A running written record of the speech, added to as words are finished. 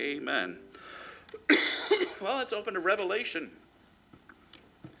Amen. Well, let's open to Revelation.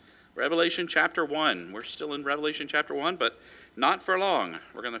 Revelation chapter 1. We're still in Revelation chapter 1, but not for long.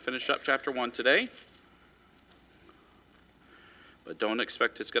 We're going to finish up chapter 1 today. But don't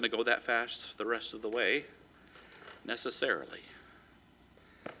expect it's going to go that fast the rest of the way, necessarily.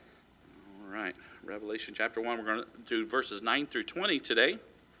 All right, Revelation chapter 1. We're going to do verses 9 through 20 today.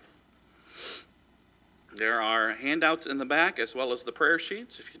 There are handouts in the back as well as the prayer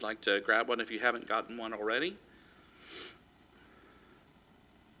sheets, if you'd like to grab one if you haven't gotten one already.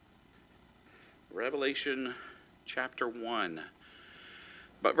 Revelation chapter 1.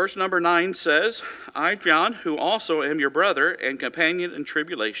 But verse number 9 says, I, John, who also am your brother and companion in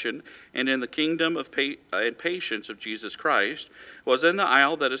tribulation and in the kingdom of and patience of Jesus Christ, was in the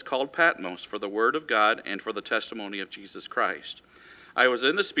isle that is called Patmos for the word of God and for the testimony of Jesus Christ. I was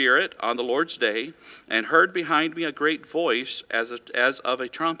in the Spirit on the Lord's day, and heard behind me a great voice as of a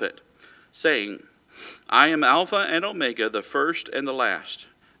trumpet, saying, I am Alpha and Omega, the first and the last.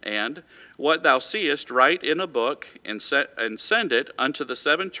 And what thou seest write in a book, and send it unto the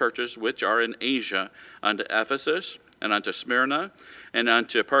 7 churches which are in Asia, unto Ephesus, and unto Smyrna, and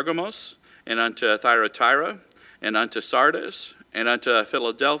unto Pergamos, and unto Thyatira, and unto Sardis, and unto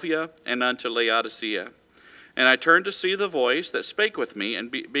Philadelphia, and unto Laodicea. And I turned to see the voice that spake with me,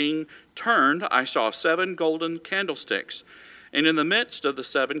 and being turned, I saw 7 golden candlesticks. And in the midst of the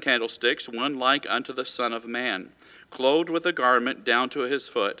 7 candlesticks, one like unto the Son of Man, clothed with a garment down to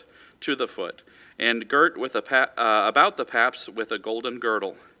the foot, and girt with about the paps with a golden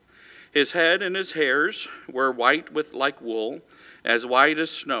girdle. His head and his hairs were white like wool, as white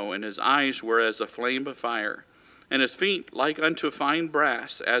as snow, and his eyes were as a flame of fire. And his feet like unto fine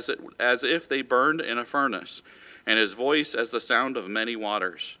brass, as if they burned in a furnace, and his voice as the sound of many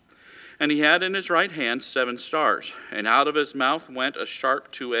waters. And he had in his right hand 7 stars, and out of his mouth went a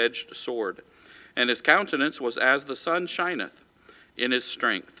sharp 2-edged sword. And his countenance was as the sun shineth in his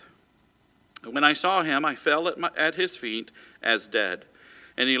strength. When I saw him, I fell at his feet as dead.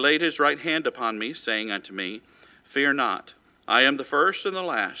 And he laid his right hand upon me, saying unto me, Fear not, I am the first and the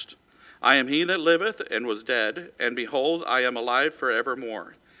last. I am he that liveth and was dead, and behold, I am alive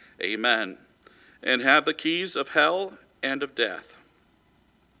forevermore. Amen. And have the keys of hell and of death.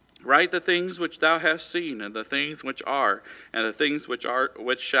 Write the things which thou hast seen, and the things which are, and the things which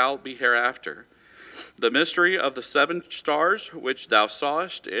shall be hereafter. The mystery of the 7 stars which thou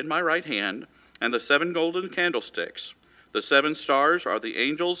sawest in my right hand, and the 7 golden candlesticks. The 7 stars are the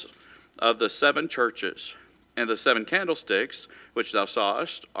angels of the 7 churches, and the 7 candlesticks which thou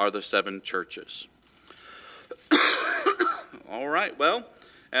sawest are the 7 churches. All right, well,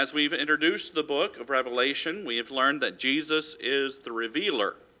 as we've introduced the book of Revelation, we have learned that Jesus is the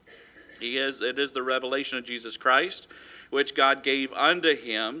revealer. It is the revelation of Jesus Christ, which God gave unto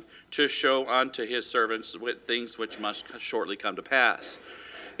him to show unto his servants things which must shortly come to pass.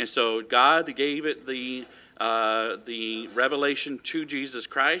 And so God gave it the revelation to Jesus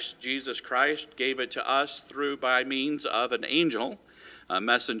Christ. Jesus Christ gave it to us by means of an angel, a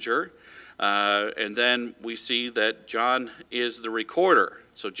messenger. And then we see that John is the recorder.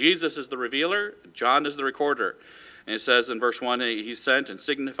 So Jesus is the revealer, John is the recorder. And it says in verse 1, he sent and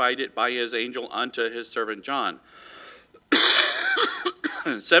signified it by his angel unto his servant John.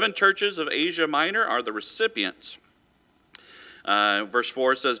 7 churches of Asia Minor are the recipients. Verse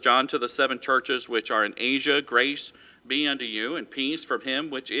 4 says, John to the 7 churches which are in Asia, grace be unto you, and peace from him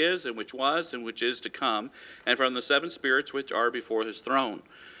which is, and which was, and which is to come, and from the 7 spirits which are before his throne.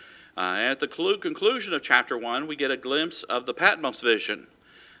 At the conclusion of chapter 1, we get a glimpse of the Patmos Vision.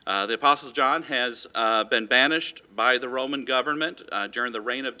 The Apostle John has been banished by the Roman government during the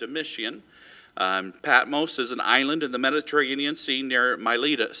reign of Domitian. Patmos is an island in the Mediterranean Sea near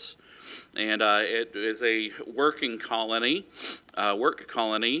Miletus. And it is a work colony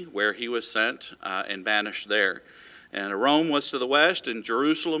where he was sent and banished there. And Rome was to the west, and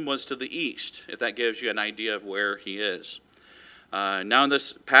Jerusalem was to the east, if that gives you an idea of where he is. Now in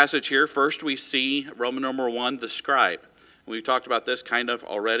this passage here, first we see Roman number 1, the scribe. We've talked about this kind of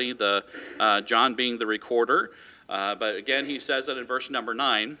already, John being the recorder. But again, he says it in verse number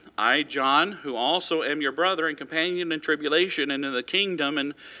 9. I, John, who also am your brother and companion in tribulation and in the kingdom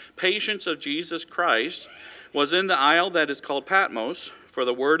and patience of Jesus Christ, was in the isle that is called Patmos for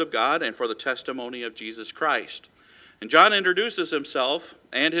the word of God and for the testimony of Jesus Christ. And John introduces himself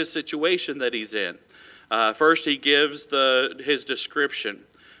and his situation that he's in. First, he gives his description.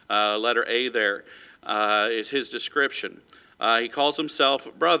 Letter A there is his description. He calls himself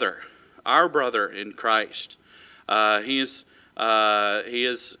brother, our brother in Christ. He is He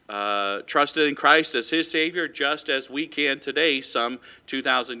is trusted in Christ as his Savior, just as we can today, some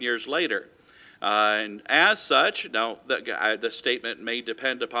 2,000 years later. And as such, now the statement may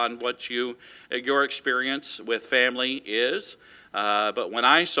depend upon what your experience with family is. But when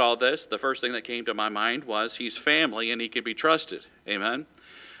I saw this, the first thing that came to my mind was he's family and he can be trusted. Amen.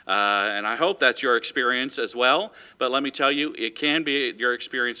 And I hope that's your experience as well. But let me tell you, it can be your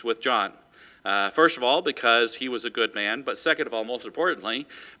experience with John. First of all, because he was a good man, but second of all, most importantly,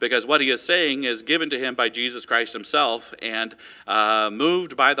 because what he is saying is given to him by Jesus Christ himself and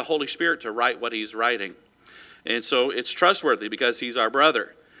moved by the Holy Spirit to write what he's writing. And so it's trustworthy because he's our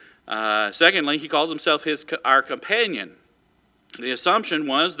brother. Secondly, he calls himself our companion. The assumption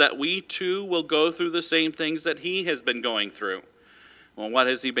was that we too will go through the same things that he has been going through. Well, what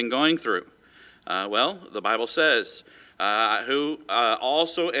has he been going through? Well, the Bible says, who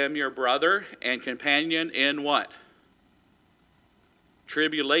also am your brother and companion in what?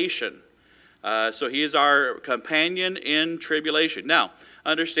 Tribulation. So he is our companion in tribulation. Now,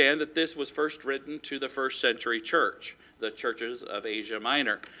 understand that this was first written to the first century church, the churches of Asia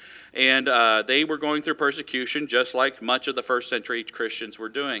Minor. And they were going through persecution just like much of the first century Christians were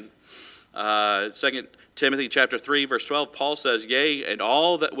doing. 2 Timothy chapter 3, verse 12, Paul says, "Yea, and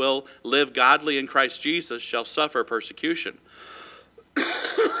all that will live godly in Christ Jesus shall suffer persecution."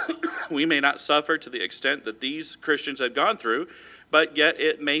 We may not suffer to the extent that these Christians have gone through, but yet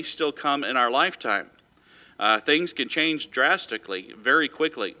it may still come in our lifetime. Things can change drastically, very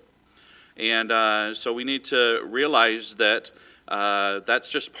quickly. And so we need to realize that that's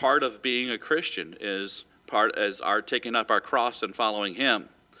just part of being a Christian, is our taking up our cross and following him.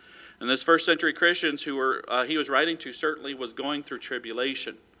 And this first century Christians who he was writing to certainly was going through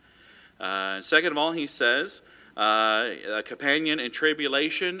tribulation. Second of all, he says, a companion in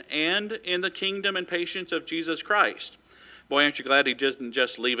tribulation and in the kingdom and patience of Jesus Christ. Boy, aren't you glad he didn't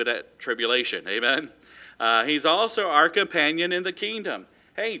just leave it at tribulation, amen? He's also our companion in the kingdom.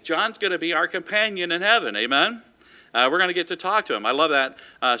 Hey, John's going to be our companion in heaven, amen? We're going to get to talk to him. I love that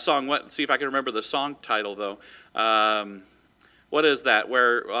song. Let's see if I can remember the song title, though. What is that?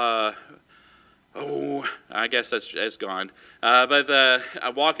 Where, I guess it's gone. But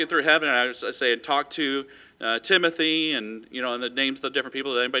I'm walking through heaven, and I was saying, talk to Timothy, and and the names of the different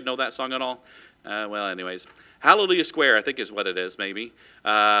people. Does anybody know that song at all? Well, anyways, Hallelujah Square, I think is what it is, maybe.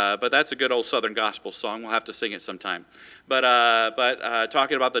 But that's a good old Southern gospel song. We'll have to sing it sometime. But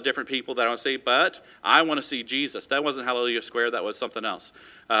talking about the different people that I want to see, but I want to see Jesus. That wasn't Hallelujah Square. That was something else.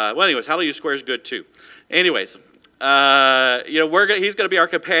 Well, anyways, Hallelujah Square is good too. Anyways, he's going to be our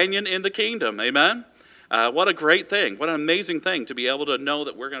companion in the kingdom. Amen. What a great thing. What an amazing thing to be able to know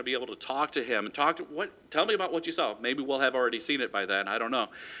that we're going to be able to talk to him and tell me about what you saw. Maybe we'll have already seen it by then. I don't know.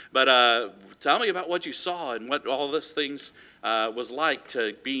 But tell me about what you saw and what all this things was like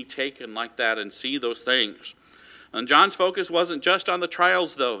to be taken like that and see those things. And John's focus wasn't just on the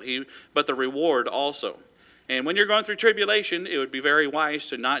trials, though, but the reward also. And when you're going through tribulation, it would be very wise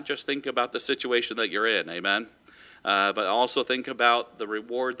to not just think about the situation that you're in. Amen. But also think about the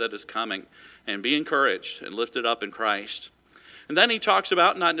reward that is coming and be encouraged and lifted up in Christ. And then he talks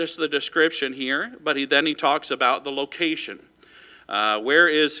about not just the description here, but he talks about the location. Where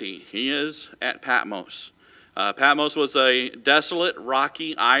is he? He is at Patmos. Patmos was a desolate,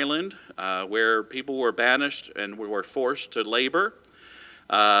 rocky island where people were banished and were forced to labor.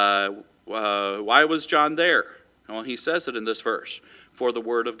 Why was John there? Well, he says it in this verse, for the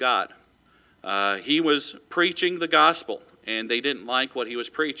word of God. He was preaching the gospel, and they didn't like what he was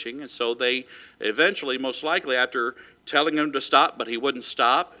preaching, and so they eventually, most likely after telling him to stop, but he wouldn't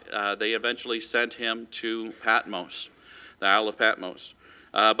stop, they eventually sent him to Patmos, the Isle of Patmos.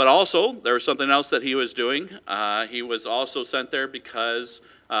 But also, there was something else that he was doing. He was also sent there because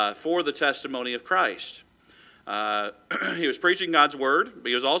for the testimony of Christ. He was preaching God's word, but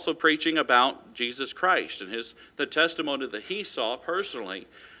he was also preaching about Jesus Christ and the testimony that he saw personally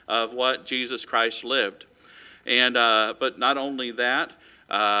of what Jesus Christ lived. And but not only that,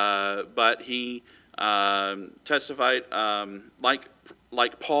 but he testified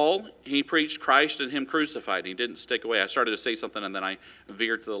like Paul. He preached Christ and him crucified. He didn't stick away. I started to say something and then I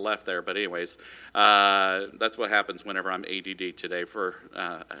veered to the left there. But anyways, that's what happens whenever I'm ADD today, for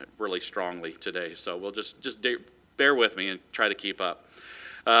really strongly today. So we'll just bear with me and try to keep up.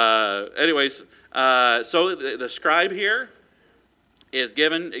 Anyways, so the scribe here is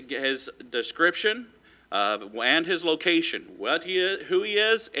given his description and his location, what he is, who he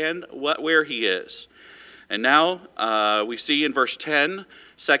is, and where he is. And now we see in verse 10,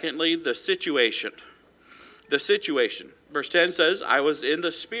 secondly, the situation. The situation. Verse 10 says, I was in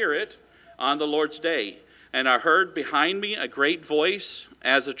the Spirit on the Lord's day. and I heard behind me a great voice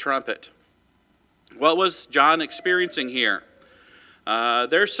as a trumpet. What was John experiencing here?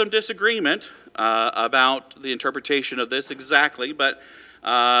 There's some disagreement about the interpretation of this exactly, but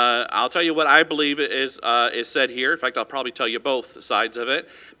I'll tell you what I believe is said here. In fact, I'll probably tell you both sides of it,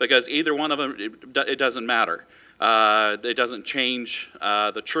 because either one of them, it doesn't matter. It doesn't change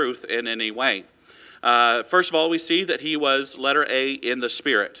the truth in any way. First of all, we see that he was, letter A, in the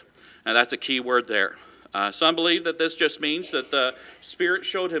Spirit. And that's a key word there. Some believe that this just means that the Spirit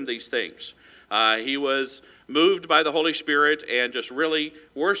showed him these things. He was moved by the Holy Spirit and just really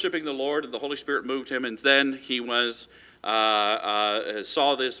worshiping the Lord, and the Holy Spirit moved him, and then he was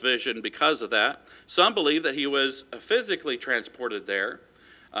saw this vision because of that. Some believe that he was physically transported there.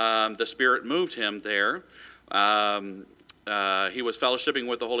 The Spirit moved him there. He was fellowshipping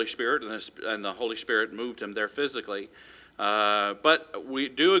with the Holy Spirit, and the Holy Spirit moved him there physically. But we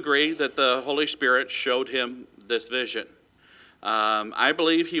do agree that the Holy Spirit showed him this vision. I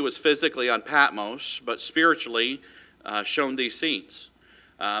believe he was physically on Patmos, but spiritually shown these scenes.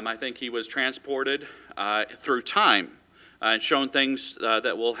 I think he was transported through time and shown things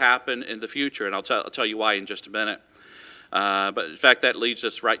that will happen in the future, and I'll tell you why in just a minute. But in fact, that leads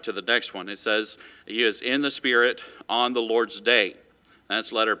us right to the next one. It says, he is in the Spirit on the Lord's day.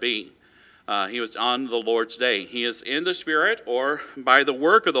 That's letter B. He was on the Lord's day. He is in the Spirit, or by the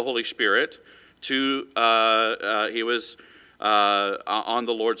work of the Holy Spirit, he was on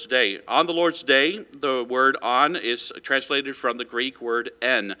the Lord's day. On the Lord's day, the word on is translated from the Greek word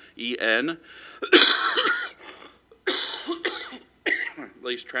en, E-N. At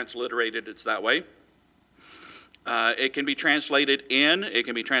least transliterated, it's that way. It can be translated in, it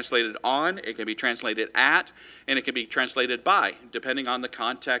can be translated on, it can be translated at, and it can be translated by, depending on the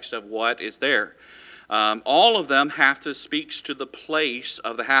context of what is there. All of them have to speak to the place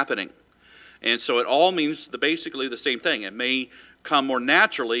of the happening. And so it all means basically the same thing. It may come more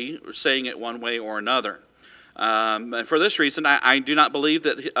naturally saying it one way or another. And for this reason, I do not believe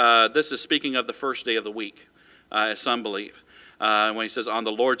that this is speaking of the first day of the week, as some believe. When he says on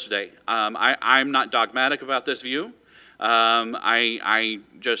the Lord's day. I'm not dogmatic about this view.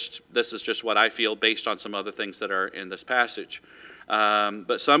 This is just what I feel based on some other things that are in this passage.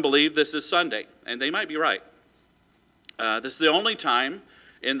 But some believe this is Sunday, and they might be right. This is the only time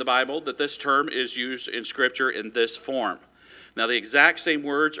in the Bible that this term is used in Scripture in this form. Now, the exact same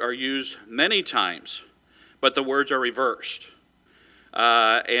words are used many times, but the words are reversed.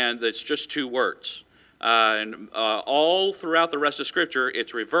 And it's just two words. And all throughout the rest of Scripture,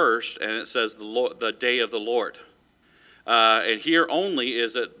 it's reversed, and it says the day of the Lord. And here only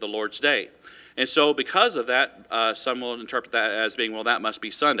is it the Lord's day. And so because of that, some will interpret that as being, well, that must be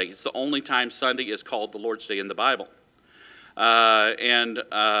Sunday. It's the only time Sunday is called the Lord's day in the Bible. But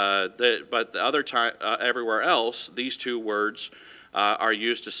the other time, everywhere else, these two words are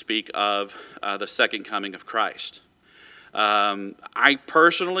used to speak of the second coming of Christ. I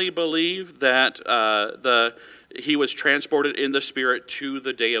personally believe that he was transported in the Spirit to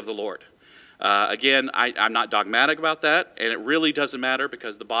the day of the Lord. Again, I'm not dogmatic about that, and it really doesn't matter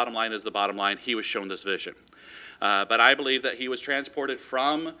because the bottom line is the bottom line. He was shown this vision. But I believe that he was transported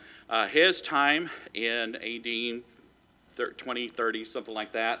from his time in AD 2030, something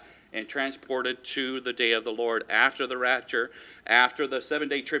like that, and transported to the day of the Lord after the rapture, after the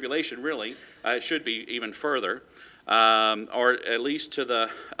 7-day tribulation, really. It should be even further. Or at least to the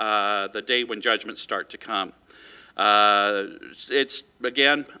day when judgments start to come.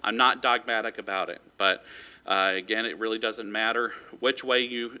 Again, I'm not dogmatic about it, but again, it really doesn't matter which way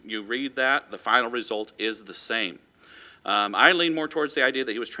you read that. The final result is the same. I lean more towards the idea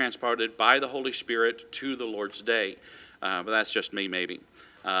that he was transported by the Holy Spirit to the Lord's day, but that's just me, maybe.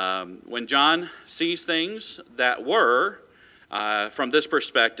 When John sees things that were, from this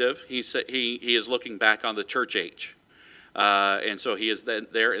perspective, he is looking back on the church age. And so he is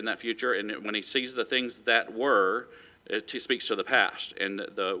there in that future, and when he sees the things that were, he speaks to the past. And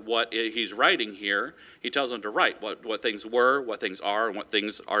what he's writing here, he tells them to write what things were, what things are, and what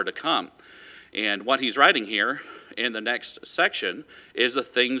things are to come. And what he's writing here in the next section is the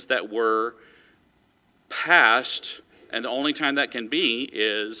things that were past, and the only time that can be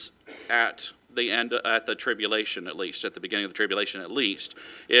is at the end, at the tribulation at least, at the beginning of the tribulation at least,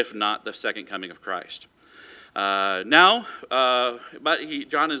 if not the second coming of Christ. John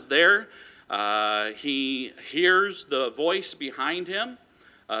is there. He hears the voice behind him,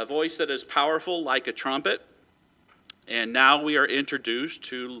 a voice that is powerful like a trumpet. And now we are introduced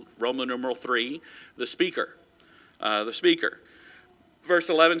to Roman numeral 3, the speaker. Verse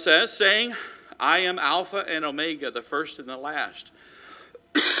 11 says, saying, I am Alpha and Omega, the first and the last.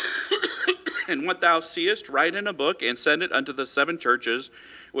 And what thou seest, write in a book, and send it unto the 7 churches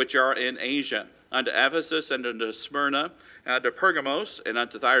which are in Asia, unto Ephesus, and unto Smyrna, and unto Pergamos, and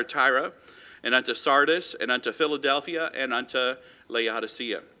unto Thyatira, and unto Sardis, and unto Philadelphia, and unto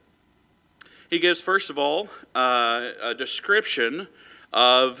Laodicea. He gives, first of all, a description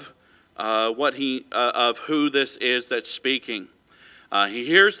of of who this is that's speaking. He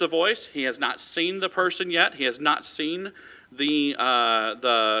hears the voice. He has not seen the person yet. He has not seen the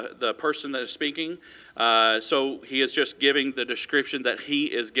person that is speaking. So he is just giving the description that he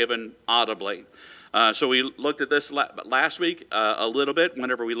is given audibly. So we looked at this last week a little bit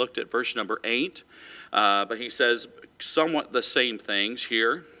whenever we looked at verse number 8. But he says somewhat the same things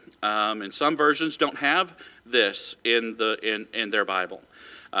here. And some versions don't have this in their Bible.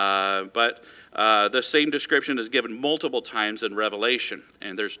 But the same description is given multiple times in Revelation,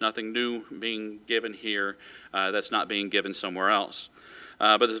 and there's nothing new being given here that's not being given somewhere else.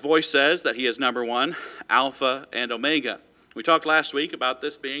 But his voice says that he is number 1, Alpha and Omega. We talked last week about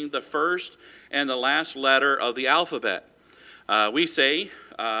this being the first and the last letter of the alphabet. We say,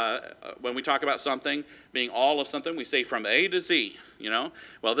 when we talk about something being all of something, we say from A to Z,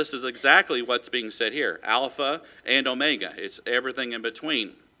 Well, this is exactly what's being said here, Alpha and Omega. It's everything in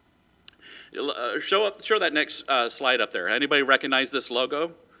between. Show that next slide up there. Anybody recognize this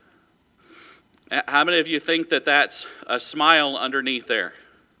logo? How many of you think that that's a smile underneath there?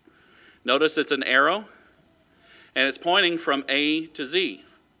 Notice it's an arrow, and it's pointing from A to Z.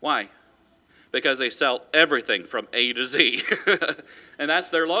 Why? Because they sell everything from A to Z. And that's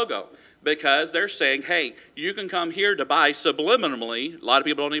their logo. Because they're saying, hey, you can come here to buy subliminally. A lot of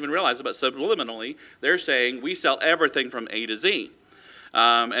people don't even realize it, but subliminally, they're saying we sell everything from A to Z.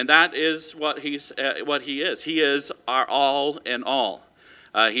 And that is what he is. He is our all in all.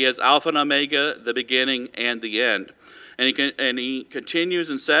 He is Alpha and Omega, the beginning and the end. And he continues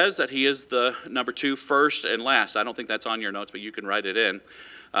and says that he is the number 2, first and last. I don't think that's on your notes, but you can write it in.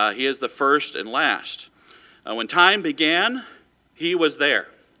 He is the first and last. When time began, he was there.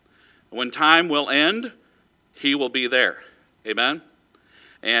 When time will end, he will be there. Amen?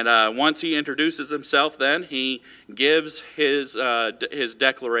 And once he introduces himself, then he gives his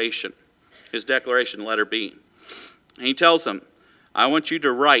declaration. His declaration, letter B. And he tells them, I want you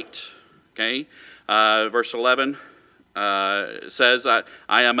to write. Okay? Verse 11 says, I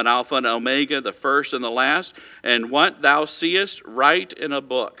am an Alpha and Omega, the first and the last. And what thou seest, write in a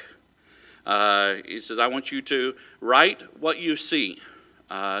book. He says, I want you to write what you see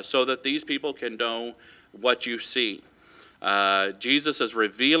so that these people can know what you see. Jesus is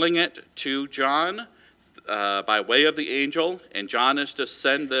revealing it to John by way of the angel, and John is to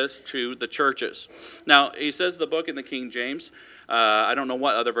send this to the churches. Now, he says the book in the King James. I don't know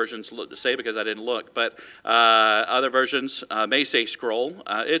what other versions say because I didn't look, but other versions may say scroll.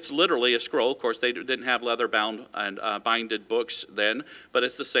 It's literally a scroll. Of course, they didn't have leather-bound and binded books then, but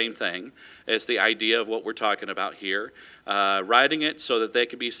it's the same thing. It's the idea of what we're talking about here, writing it so that they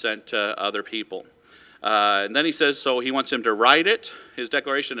can be sent to other people. And then he says, so he wants him to write it. His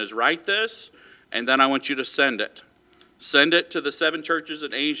declaration is, write this, and then I want you to send it. Send it to the 7 churches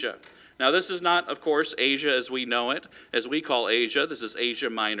in Asia. Now, this is not, of course, Asia as we know it, as we call Asia. This is Asia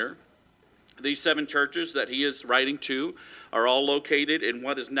Minor. These 7 churches that he is writing to are all located in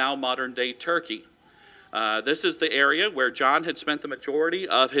what is now modern-day Turkey. This is the area where John had spent the majority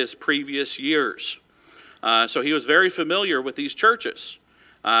of his previous years. So he was very familiar with these churches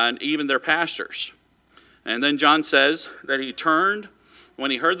and even their pastors. And then John says that he turned,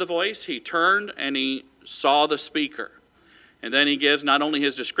 when he heard the voice, he turned and he saw the speaker. And then he gives not only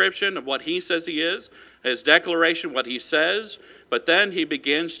his description of what he says he is, his declaration, what he says, but then he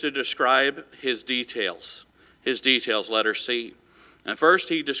begins to describe his details. His details, letter C. And first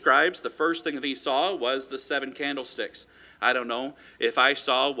he describes the first thing that he saw was the 7 candlesticks. I don't know if I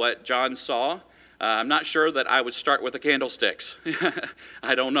saw what John saw. I'm not sure that I would start with the candlesticks.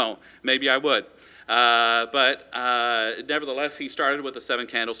 I don't know. Maybe I would. But nevertheless, he started with the 7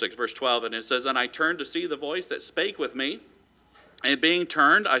 candlesticks, verse 12, and it says, and I turned to see the voice that spake with me, and being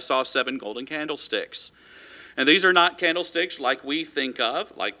turned, I saw 7 golden candlesticks. And these are not candlesticks like we think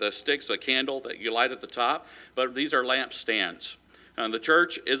of, like the sticks, a candle that you light at the top, but these are lampstands. And the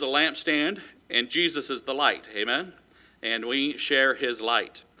church is a lampstand, and Jesus is the light, amen? And we share his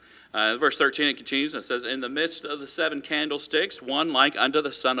light. Verse 13, it continues, and it says, in the midst of the 7 candlesticks, one like unto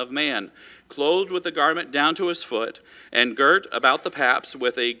the Son of Man, clothed with a garment down to his foot, and girt about the paps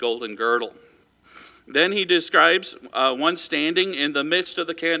with a golden girdle. Then he describes one standing in the midst of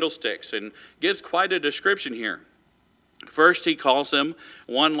the candlesticks, and gives quite a description here. First, he calls him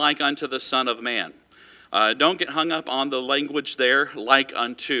one like unto the Son of Man. Don't get hung up on the language there, like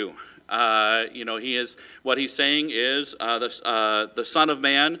unto. He is, what he's saying is the Son of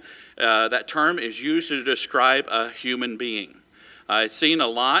Man. That term is used to describe a human being. It's seen a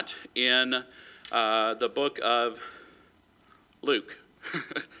lot in the book of Luke,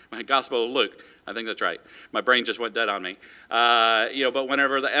 my Gospel of Luke. I think that's right. My brain just went dead on me. But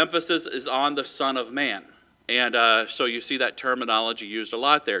whenever the emphasis is on the Son of Man. And so you see that terminology used a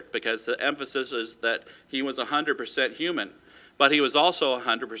lot there, because the emphasis is that he was 100% human, but he was also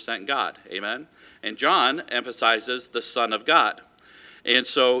 100% God. Amen? And John emphasizes the Son of God. And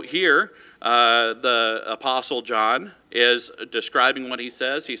so here, the Apostle John is describing what he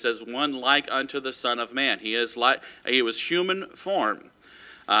says. He says, one like unto the Son of Man. He was human form.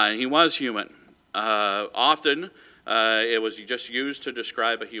 He was human. Often, it was just used to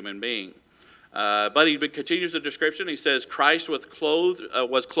describe a human being. But he continues the description. He says, Christ was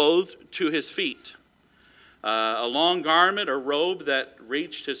clothed to his feet. A long garment or robe that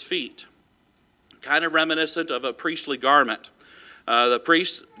reached his feet. Kind of reminiscent of a priestly garment. The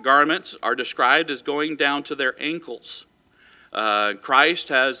priest's garments are described as going down to their ankles. Christ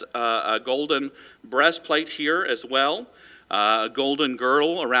has a golden breastplate here as well. A golden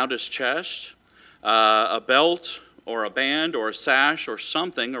girdle around his chest. A belt or a band or a sash or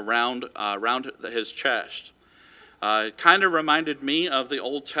something around his chest. It kind of reminded me of the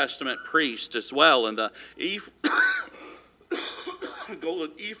Old Testament priest as well, and the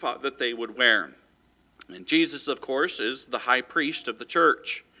golden ephod that they would wear. And Jesus, of course, is the high priest of the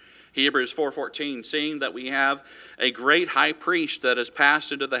church. Hebrews 4:14, seeing that we have a great high priest that has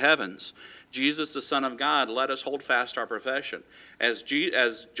passed into the heavens, Jesus, the Son of God, let us hold fast our profession. As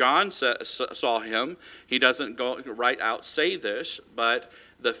John saw him, he doesn't go right out say this, but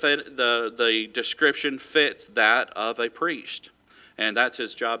the description fits that of a priest, and that's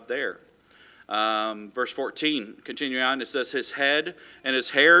his job there. Verse 14, continuing on, it says, his head and his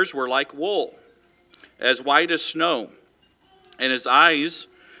hairs were like wool, as white as snow, and his eyes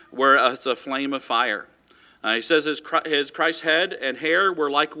were as a flame of fire. He says his Christ's head and hair were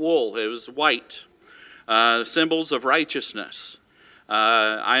like wool. It was white, symbols of righteousness.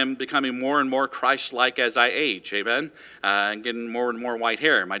 I am becoming more and more Christ-like as I age. Amen. I'm getting more and more white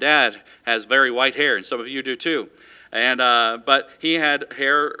hair. My dad has very white hair, and some of you do too. But he had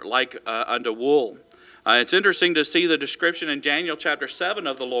hair like unto wool. It's interesting to see the description in Daniel chapter 7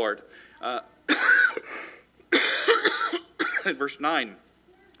 of the Lord. In verse 9,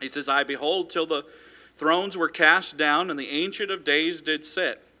 he says, I behold till the thrones were cast down, and the Ancient of Days did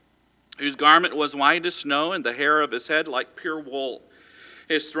sit, whose garment was white as snow, and the hair of his head like pure wool.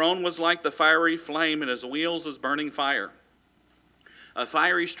 His throne was like the fiery flame, and his wheels as burning fire. A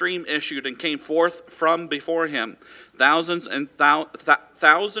fiery stream issued and came forth from before him. Thousands and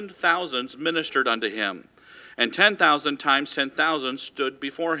thousands ministered unto him, and 10,000 times 10,000 stood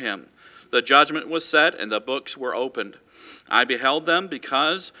before him. The judgment was set, and the books were opened. I beheld them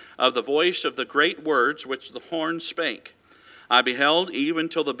because of the voice of the great words which the horn spake. I beheld even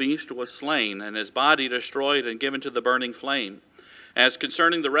till the beast was slain, and his body destroyed and given to the burning flame. As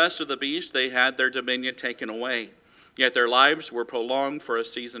concerning the rest of the beasts, they had their dominion taken away. Yet their lives were prolonged for a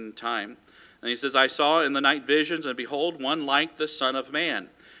season of time. And he says, I saw in the night visions, and behold, one like the Son of Man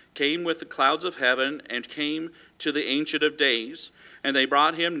came with the clouds of heaven, and came to the Ancient of Days, and they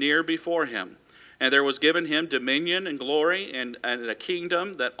brought him near before him. And there was given him dominion and glory and a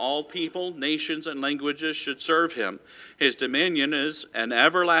kingdom, that all people, nations, and languages should serve him. His dominion is an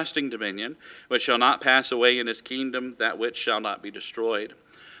everlasting dominion, which shall not pass away, in his kingdom that which shall not be destroyed.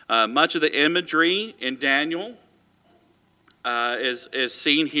 Much of the imagery in Daniel is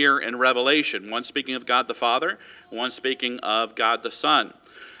seen here in Revelation. One speaking of God the Father, one speaking of God the Son.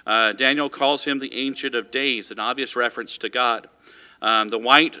 Daniel calls him the Ancient of Days, an obvious reference to God. The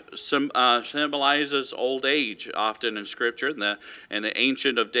white symbolizes old age often in Scripture, and the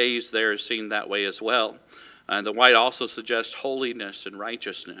Ancient of Days there is seen that way as well. And the white also suggests holiness and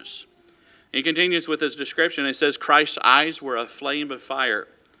righteousness. He continues with his description. He says, Christ's eyes were a flame of fire.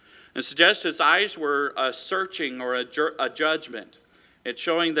 It suggests his eyes were a searching or a judgment. It's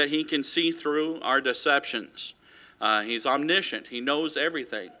showing that he can see through our deceptions. He's omniscient. He knows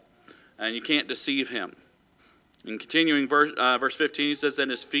everything, and you can't deceive him. In continuing verse 15, he says, and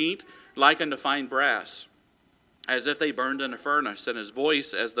his feet like unto fine brass, as if they burned in a furnace, and his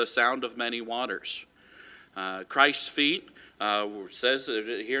voice as the sound of many waters. Christ's feet, says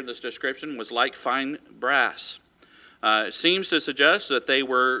here in this description, was like fine brass. It seems to suggest that they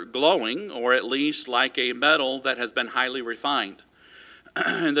were glowing, or at least like a metal that has been highly refined.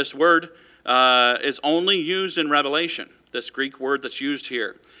 And this word is only used in Revelation, this Greek word that's used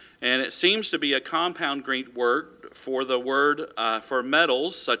here. And it seems to be a compound Greek word for the word for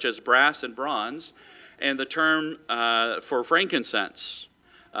metals such as brass and bronze, and the term for frankincense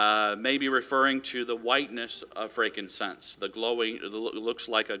may be referring to the whiteness of frankincense, the glowing. It looks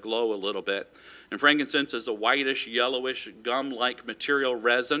like a glow a little bit. And frankincense is a whitish, yellowish, gum-like material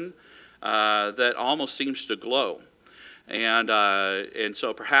resin that almost seems to glow. And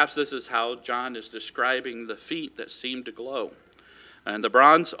so perhaps this is how John is describing the feet that seem to glow. And the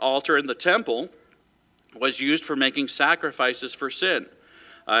bronze altar in the temple was used for making sacrifices for sin.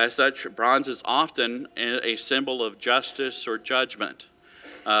 As such, bronze is often a symbol of justice or judgment.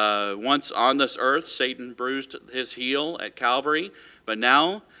 Once on this earth, Satan bruised his heel at Calvary, but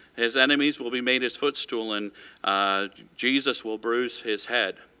now his enemies will be made his footstool, and Jesus will bruise his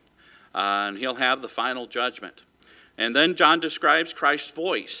head. And he'll have the final judgment. And then John describes Christ's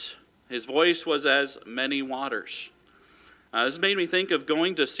voice. His voice was as many waters. This made me think of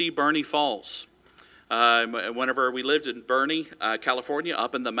going to see Bernie Falls. Whenever we lived in Bernie, California,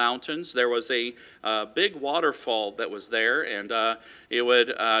 up in the mountains, there was a big waterfall that was there, and it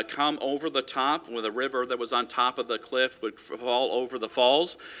would come over the top with a river that was on top of the cliff would fall over the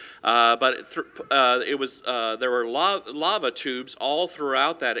falls. But there were lava tubes all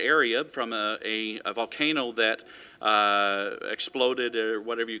throughout that area from a volcano that exploded, or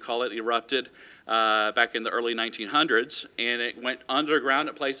whatever you call it, erupted back in the early 1900s, and it went underground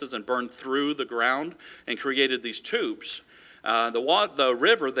at places and burned through the ground and created these tubes. The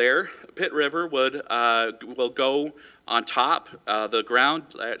river there, Pitt River, will go on top the ground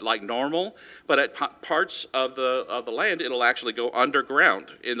like normal, but at parts of the land, it'll actually go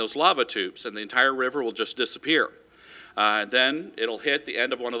underground in those lava tubes, and the entire river will just disappear. Then it'll hit the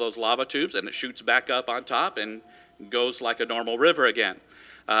end of one of those lava tubes, and it shoots back up on top and goes like a normal river again.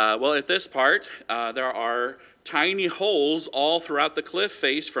 Well, at this part, there are tiny holes all throughout the cliff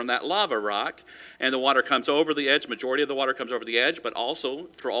face from that lava rock, and the water comes over the edge. Majority of the water comes over the edge, but also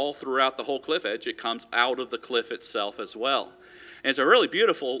all throughout the whole cliff edge, it comes out of the cliff itself as well. And it's a really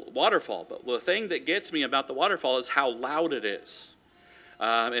beautiful waterfall, but the thing that gets me about the waterfall is how loud it is.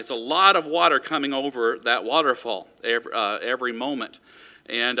 It's a lot of water coming over that waterfall every moment,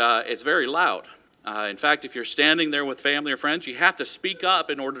 and it's very loud. In fact, if you're standing there with family or friends, you have to speak up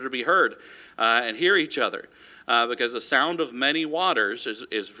in order to be heard and hear each other, because the sound of many waters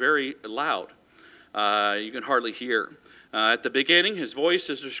is very loud. You can hardly hear. At the beginning, his voice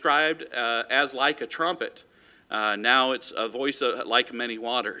is described as like a trumpet. Now it's a voice like many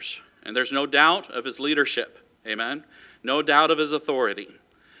waters. And there's no doubt of his leadership. Amen? No doubt of his authority.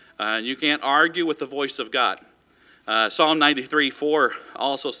 You can't argue with the voice of God. Psalm 93:4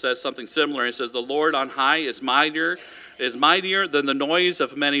 also says something similar. It says, "The Lord on high is mightier than the noise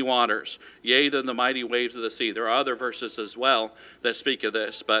of many waters, yea, than the mighty waves of the sea." There are other verses as well that speak of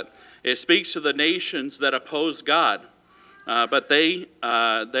this, but it speaks to the nations that oppose God, but they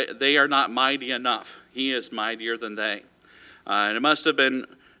are not mighty enough. He is mightier than they. And it must have been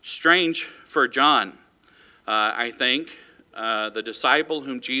strange for John, I think, the disciple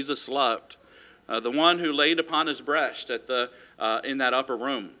whom Jesus loved, the one who laid upon his breast in that upper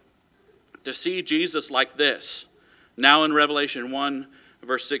room, to see Jesus like this. Now in Revelation 1,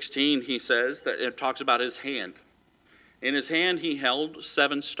 verse 16, he says that it talks about his hand. In his hand he held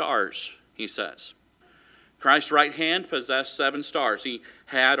 7 stars, he says. Christ's right hand possessed 7 stars. He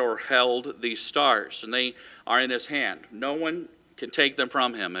had or held these stars, and they are in his hand. No one can take them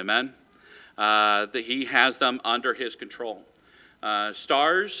from him, amen? That he has them under his control.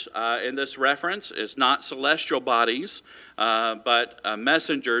 Stars in this reference is not celestial bodies, but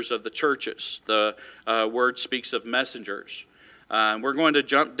messengers of the churches. The word speaks of messengers. We're going to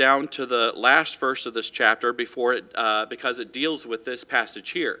jump down to the last verse of this chapter because it deals with this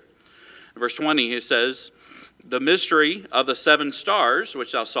passage here. Verse 20, it says, "The mystery of the 7 stars,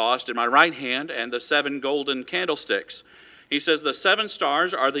 which thou sawest in my right hand, and the 7 golden candlesticks." He says the 7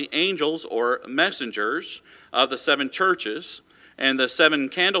 stars are the angels or messengers of the 7 churches, and the 7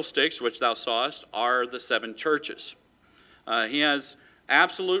 candlesticks, which thou sawest, are the 7 churches. He has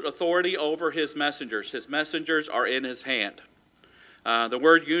absolute authority over his messengers. His messengers are in his hand. The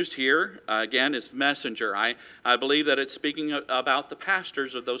word used here, again, is messenger. I believe that it's speaking about the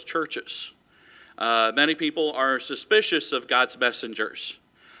pastors of those churches. Many people are suspicious of God's messengers,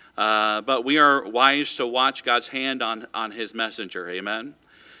 but we are wise to watch God's hand on his messenger. Amen?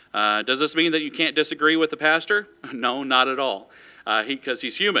 Does this mean that you can't disagree with the pastor? No, not at all. Because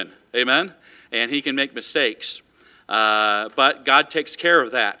he's human, amen? And he can make mistakes. But God takes care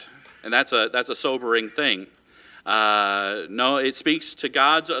of that, and that's a sobering thing. No, it speaks to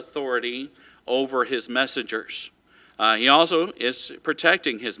God's authority over his messengers. He also is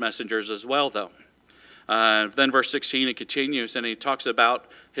protecting his messengers as well, though. Then verse 16, it continues, and he talks about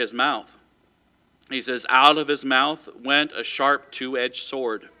his mouth. He says, out of his mouth went a sharp two-edged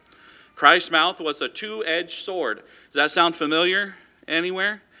sword. Christ's mouth was a two-edged sword. Does that sound familiar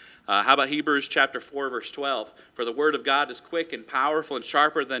anywhere? How about Hebrews chapter 4, verse 12? For the word of God is quick and powerful and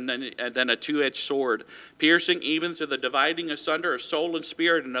sharper than a two-edged sword, piercing even to the dividing asunder of soul and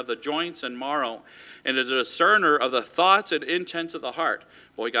spirit and of the joints and marrow, and is a discerner of the thoughts and intents of the heart.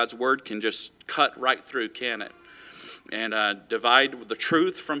 Boy, God's word can just cut right through, can it? And divide the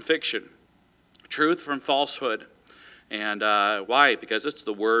truth from fiction, truth from falsehood. And why? Because it's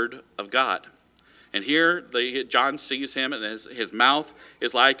the word of God. And here John sees him, and his mouth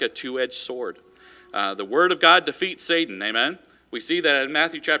is like a two-edged sword. The word of God defeats Satan, amen? We see that in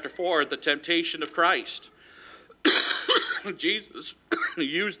Matthew chapter 4, the temptation of Christ. Jesus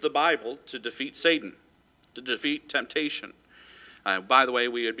used the Bible to defeat Satan, to defeat temptation. By the way,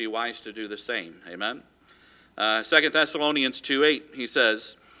 we would be wise to do the same, amen? 2 Thessalonians 2:8, he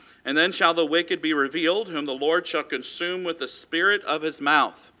says, and then shall the wicked be revealed, whom the Lord shall consume with the spirit of his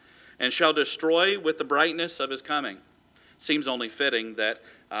mouth, and shall destroy with the brightness of his coming. Seems only fitting that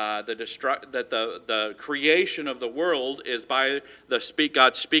the creation of the world is by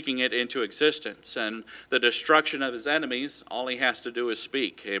God speaking it into existence, and the destruction of his enemies, all he has to do is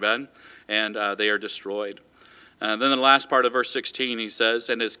speak, amen? And they are destroyed. Then the last part of verse 16, he says,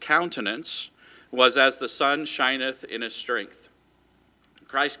 and his countenance was as the sun shineth in his strength.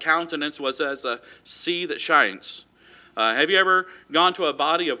 Christ's countenance was as a sea that shines. Have you ever gone to a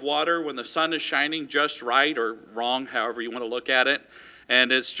body of water when the sun is shining just right or wrong, however you want to look at it,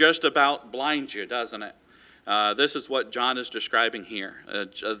 and it's just about blind you, doesn't it? This is what John is describing here.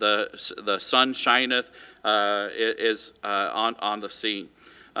 The sun shineth is on the sea.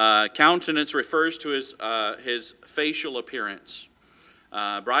 Countenance refers to his facial appearance.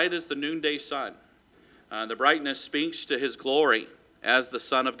 Bright as the noonday sun. The brightness speaks to his glory as the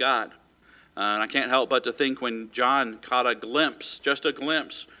Son of God. And I can't help but to think when John caught a glimpse, just a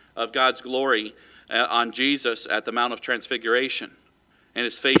glimpse of God's glory on Jesus at the Mount of Transfiguration, and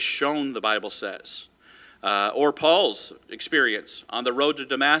his face shone, the Bible says. Or Paul's experience on the road to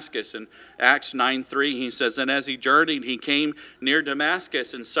Damascus in Acts 9:3, he says, and as he journeyed, he came near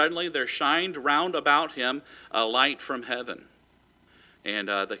Damascus, and suddenly there shined round about him a light from heaven. And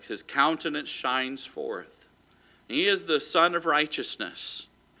his countenance shines forth. He is the Son of righteousness.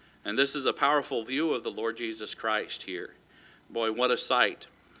 And this is a powerful view of the Lord Jesus Christ here. Boy, what a sight.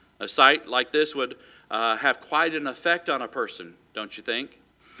 A sight like this would have quite an effect on a person, don't you think?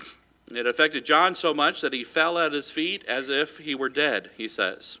 It affected John so much that he fell at his feet as if he were dead, he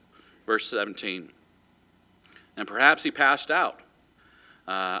says. Verse 17. And perhaps he passed out.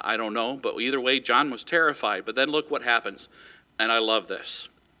 I don't know, but either way, John was terrified. But then look what happens. And I love this.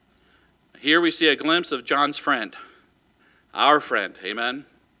 Here we see a glimpse of John's friend. Our friend, amen?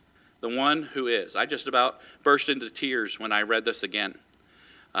 The one who is. I just about burst into tears when I read this again.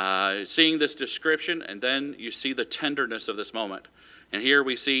 Seeing this description, and then you see the tenderness of this moment. And here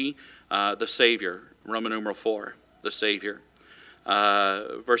we see the Savior, Roman numeral 4, the Savior.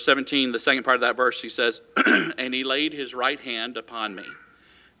 Verse 17, the second part of that verse, he says, and he laid his right hand upon me,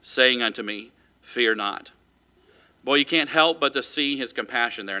 saying unto me, fear not. Boy, you can't help but to see his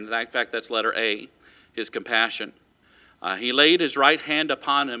compassion there. And in fact, that's letter A, his compassion. He laid his right hand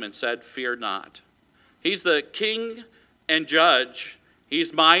upon him and said, fear not. He's the king and judge.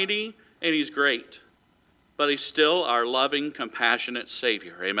 He's mighty and he's great. But he's still our loving, compassionate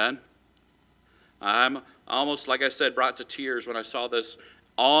Savior. Amen? I'm almost, like I said, brought to tears when I saw this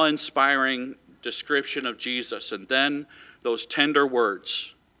awe-inspiring description of Jesus. And then those tender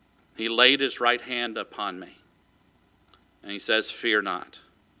words. He laid his right hand upon me. And he says, fear not.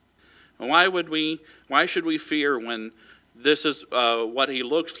 And why should we fear when this is what he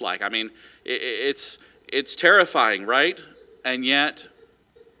looks like? I mean, it's terrifying, right? And yet,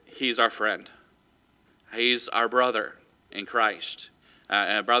 he's our friend. He's our brother in Christ.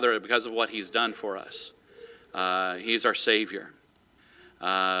 Brother, because of what he's done for us. He's our Savior.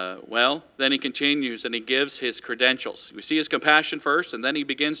 Well, then he continues and he gives his credentials. We see his compassion first, and then he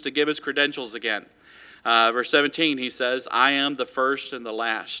begins to give his credentials again. Verse 17, he says, I am the first and the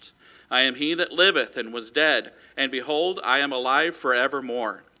last. I am he that liveth and was dead, and behold, I am alive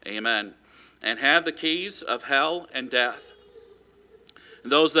forevermore. Amen. And have the keys of hell and death.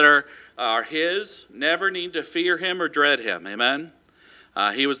 And those that are his never need to fear him or dread him. Amen.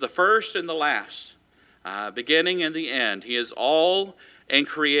 He was the first and the last, beginning and the end. He is all and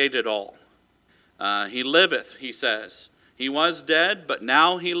created all. He liveth, he says. He was dead, but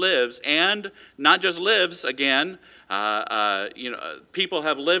now he lives, and not just lives again. People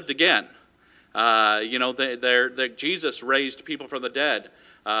have lived again. Jesus raised people from the dead.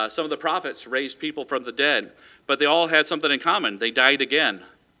 Some of the prophets raised people from the dead. But they all had something in common. They died again.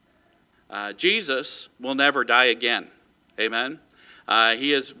 Jesus will never die again. Amen.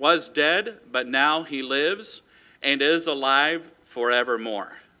 He was dead, but now he lives and is alive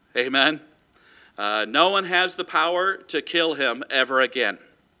forevermore. Amen. No one has the power to kill him ever again.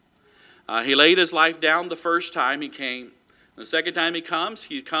 He laid his life down the first time he came. The second time he comes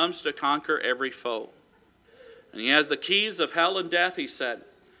to conquer every foe. And he has the keys of hell and death, he said.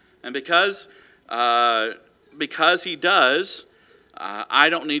 And because he does, I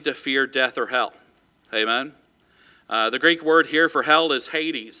don't need to fear death or hell. Amen. The Greek word here for hell is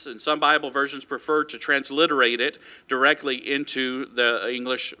Hades, and some Bible versions prefer to transliterate it directly into the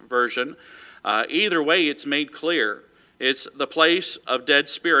English version. Either way, it's made clear. It's the place of dead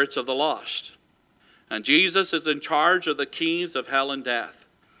spirits of the lost. And Jesus is in charge of the keys of hell and death.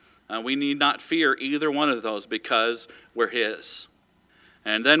 We need not fear either one of those because we're his.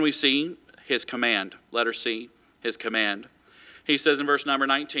 And then we see his command. Letter C, his command. He says in verse number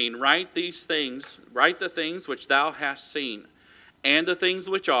 19, write the things which thou hast seen, and the things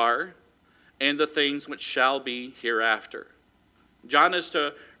which are, and the things which shall be hereafter. John is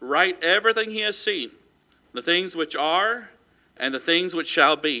to write everything he has seen, the things which are, and the things which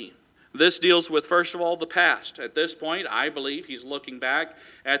shall be. This deals with, first of all, the past. At this point, I believe he's looking back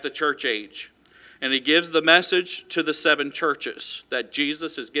at the church age. And he gives the message to the 7 churches that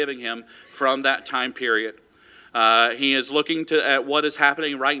Jesus is giving him from that time period. He is looking at what is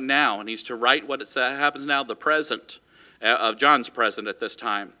happening right now, and he's to write what happens now, the present, of John's present at this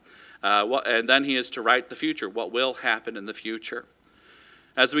time. And then he is to write the future, what will happen in the future.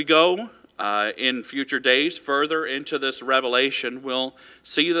 As we go in future days further into this revelation, we'll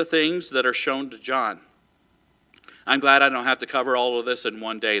see the things that are shown to John. I'm glad I don't have to cover all of this in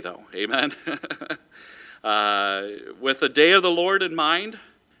one day, though. Amen? With the day of the Lord in mind,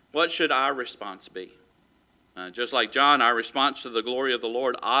 what should our response be? Just like John, our response to the glory of the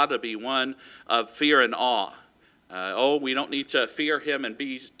Lord ought to be one of fear and awe. We don't need to fear him and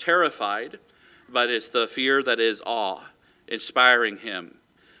be terrified, but it's the fear that is awe, inspiring him.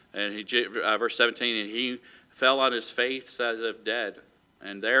 And verse 17, and he fell on his face as if dead.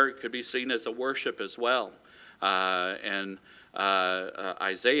 And there it could be seen as a worship as well.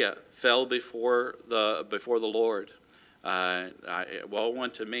 Isaiah fell before the Lord. Woe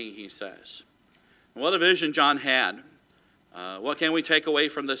unto me, he says. What a vision John had. What can we take away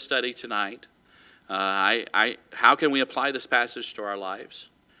from this study tonight? How can we apply this passage to our lives?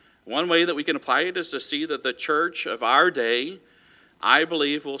 One way that we can apply it is to see that the church of our day, I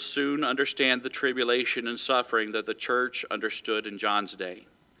believe, will soon understand the tribulation and suffering that the church understood in John's day.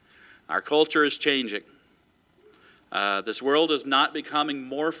 Our culture is changing. This world is not becoming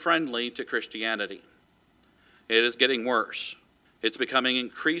more friendly to Christianity. It is getting worse. It's becoming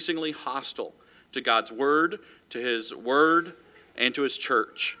increasingly hostile to God's Word, to His Word, and to His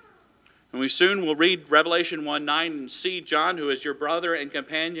church. And we soon will read Revelation 1:9 and see John, who is your brother and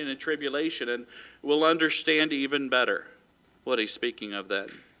companion in tribulation, and we'll understand even better what he's speaking of then.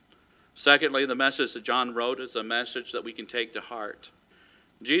 Secondly, the message that John wrote is a message that we can take to heart.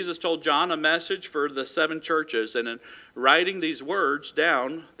 Jesus told John a message for the 7 churches, and in writing these words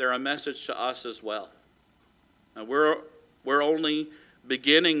down, they're a message to us as well. Now, we're only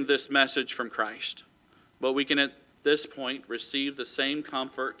beginning this message from Christ, but we can at this point receive the same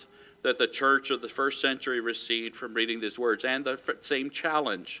comfort that the church of the first century received from reading these words, and the same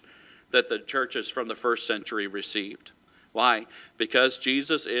challenge that the churches from the first century received. Why? Because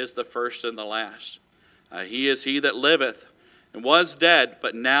Jesus is the first and the last. He is he that liveth and was dead,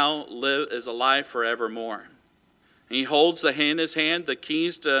 but now is alive forevermore. And he holds in his hand the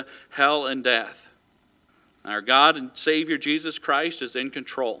keys to hell and death. Our God and Savior Jesus Christ is in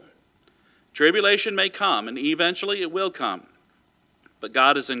control. Tribulation may come, and eventually it will come, but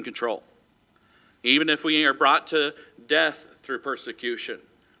God is in control. Even if we are brought to death through persecution,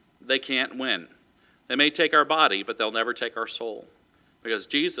 they can't win. They may take our body, but they'll never take our soul, because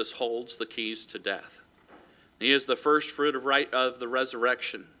Jesus holds the keys to death. He is the first fruit of the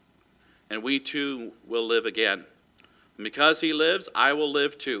resurrection, and we too will live again. And because he lives, I will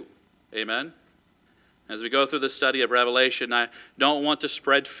live too. Amen? As we go through the study of Revelation, I don't want to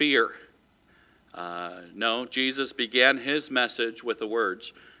spread fear. No, Jesus began his message with the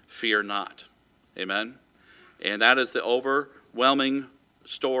words, fear not. Amen? And that is the overwhelming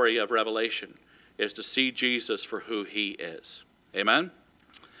story of Revelation, is to see Jesus for who he is. Amen?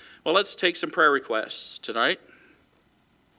 Well, let's take some prayer requests tonight.